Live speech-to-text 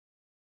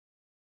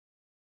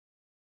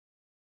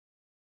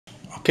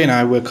Okay, now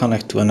I will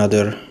connect to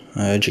another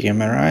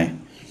JMRI.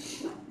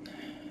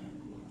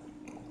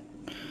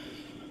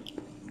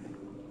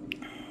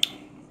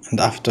 And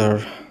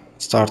after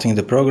starting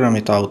the program,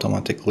 it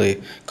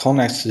automatically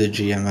connects to the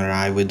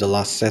JMRI with the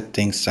last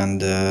settings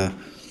and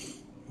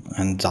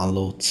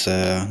downloads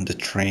the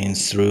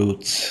trains,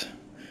 routes,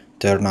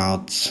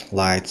 turnouts,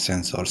 light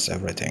sensors,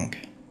 everything.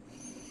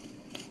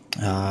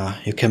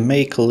 You can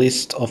make a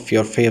list of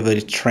your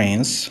favorite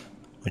trains,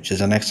 which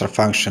is an extra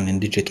function in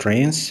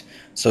DigiTrains.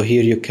 So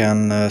here you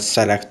can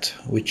select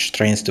which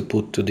trains to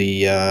put to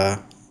the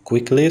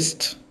quick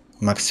list,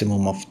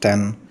 maximum of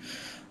 10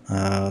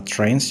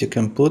 trains you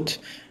can put.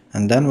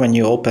 And then when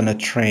you open a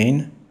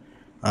train,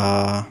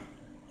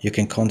 you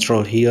can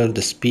control here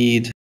the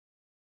speed.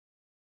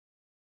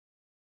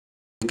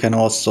 You can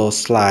also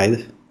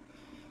slide,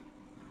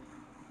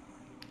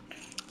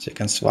 so you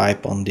can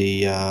swipe on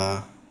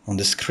the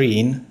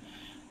screen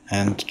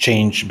and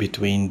change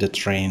between the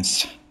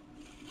trains.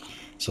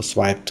 So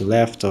swipe to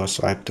left or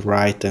swipe to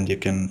right, and you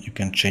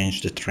can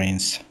change the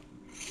trains,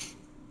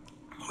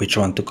 which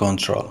one to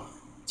control.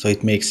 So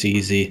it makes it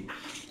easy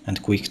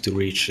and quick to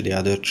reach the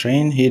other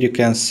train. Here you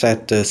can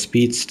set the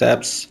speed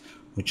steps,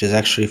 which is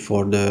actually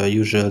for the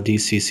usual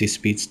DCC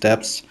speed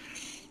steps,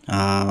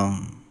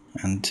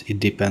 and it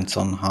depends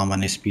on how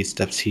many speed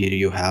steps here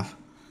you have.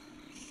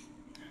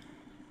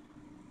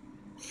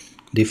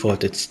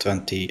 Default it's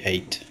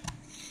 28.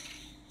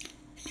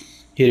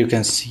 Here you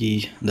can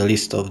see the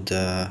list of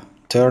the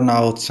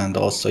turnouts, and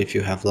also if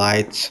you have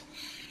lights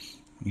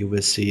you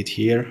will see it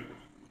here,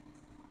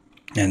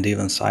 and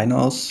even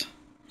signals.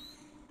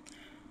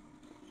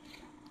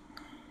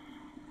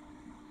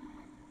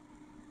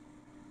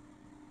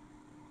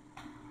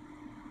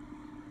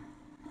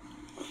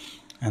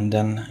 And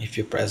then if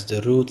you press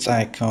the routes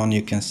icon,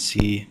 you can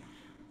see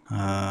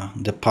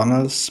the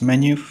panels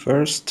menu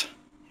first,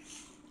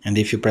 and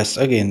if you press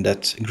again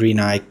that green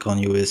icon,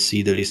 you will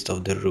see the list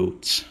of the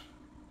routes.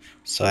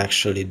 So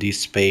actually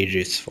this page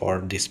is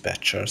for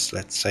dispatchers,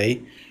 let's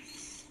say.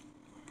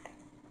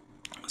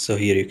 So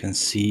here you can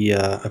see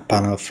a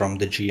panel from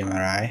the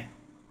JMRI,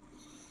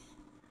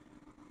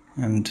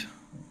 and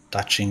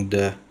touching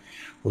the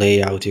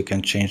layout you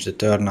can change the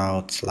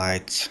turnouts,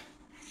 lights,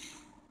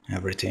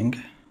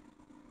 everything.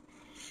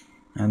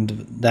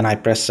 And then I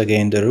press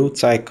again the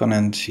routes icon,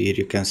 and here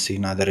you can see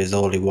now there is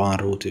only one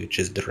route, which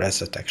is the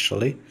reset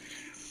actually.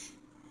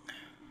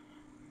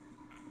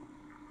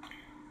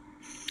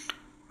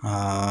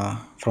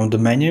 From the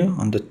menu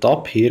on the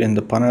top here in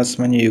the panels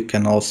menu, you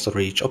can also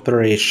reach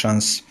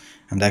operations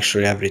and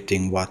actually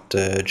everything what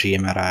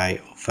JMRI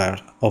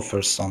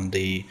offers on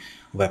the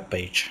web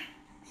page.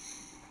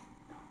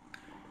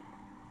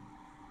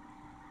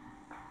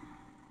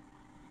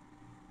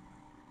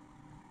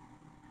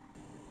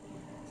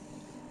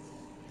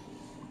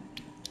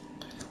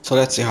 So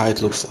let's see how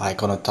it looks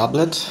like on a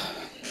tablet.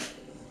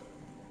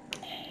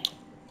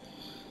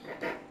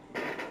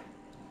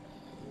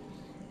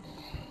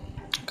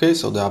 Okay,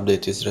 so the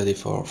update is ready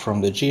from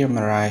the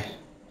JMRI,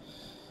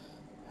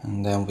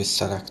 and then we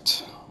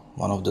select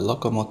one of the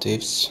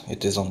locomotives.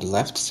 It is on the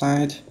left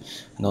side,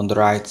 and on the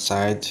right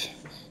side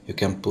you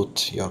can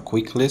put your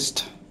quick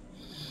list.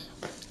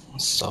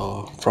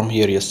 So from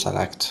here you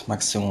select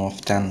maximum of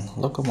 10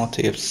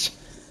 locomotives,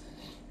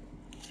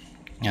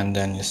 and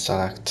then you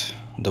select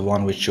the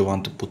one which you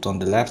want to put on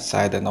the left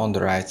side, and on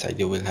the right side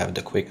you will have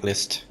the quick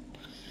list.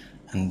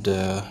 And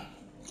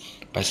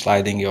by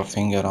sliding your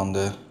finger on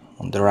the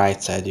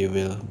right side, you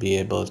will be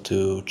able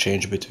to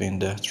change between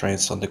the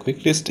trains on the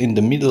quick list. In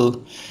the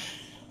middle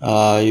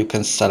you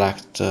can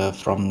select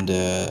from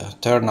the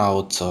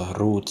turnouts or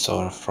routes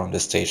or from the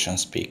station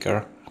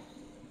speaker.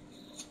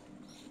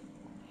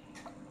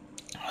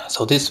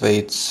 So this way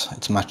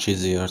it's much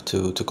easier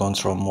to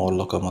control more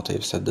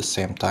locomotives at the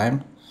same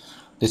time.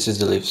 This is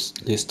the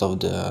list of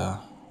the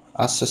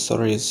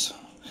accessories,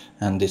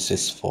 and this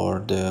is for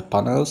the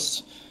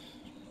panels,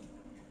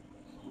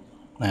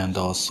 and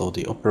also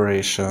the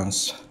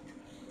operations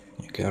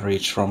you can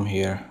reach from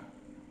here.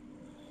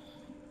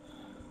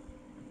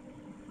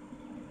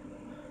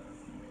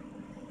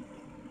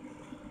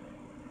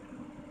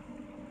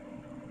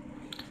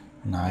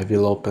 Now I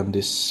will open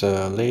this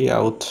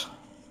layout,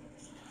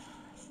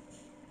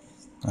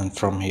 and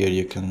from here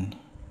you can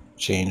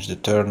change the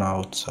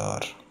turnouts or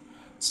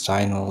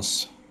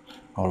signals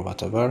or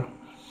whatever.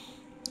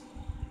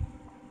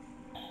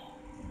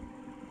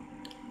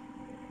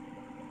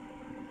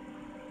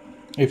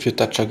 If you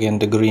touch again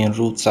the green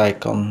routes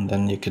icon,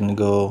 then you can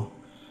go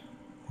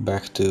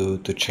back to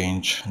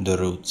change the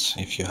routes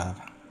if you have.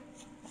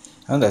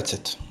 And that's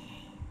it.